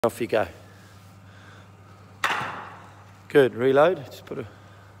Off you go. Good, reload. Just put a...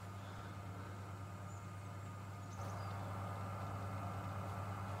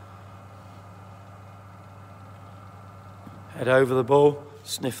 Head over the ball,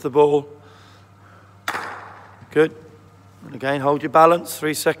 sniff the ball. Good. And again, hold your balance,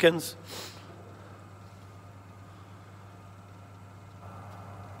 3 seconds.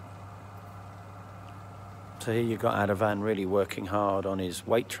 So here you've got Adavan really working hard on his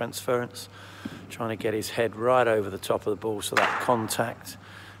weight transference, trying to get his head right over the top of the ball so that contact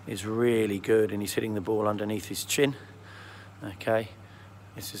is really good and he's hitting the ball underneath his chin. Okay,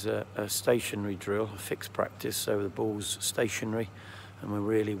 this is a stationary drill, a fixed practice, so the ball's stationary and we're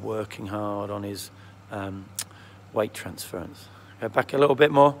really working hard on his weight transference. Go back a little bit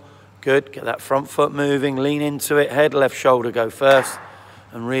more. Good, get that front foot moving, lean into it, head, left shoulder go first.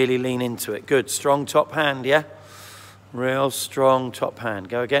 And really lean into it. Good, strong top hand, yeah? Real strong top hand.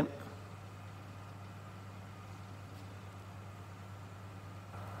 Go again.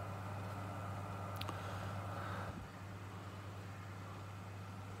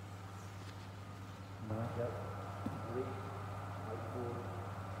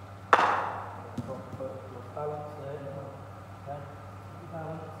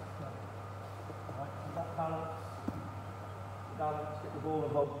 Balance, get the ball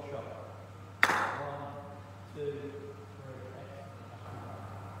and hold the shot. 1, 2, 3,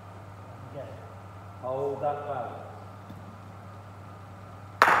 again. Hold that balance.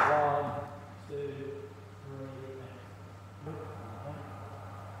 1, 2, 3,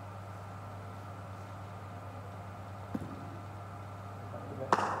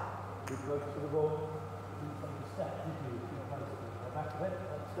 Be close to the ball. Take a step, did you? Go back a bit,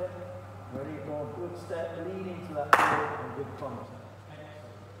 that's it. Ready, go on, good step, lean into that ball and good contact.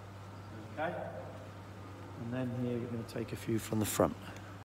 Okay? And then here we're going to take a few from the front.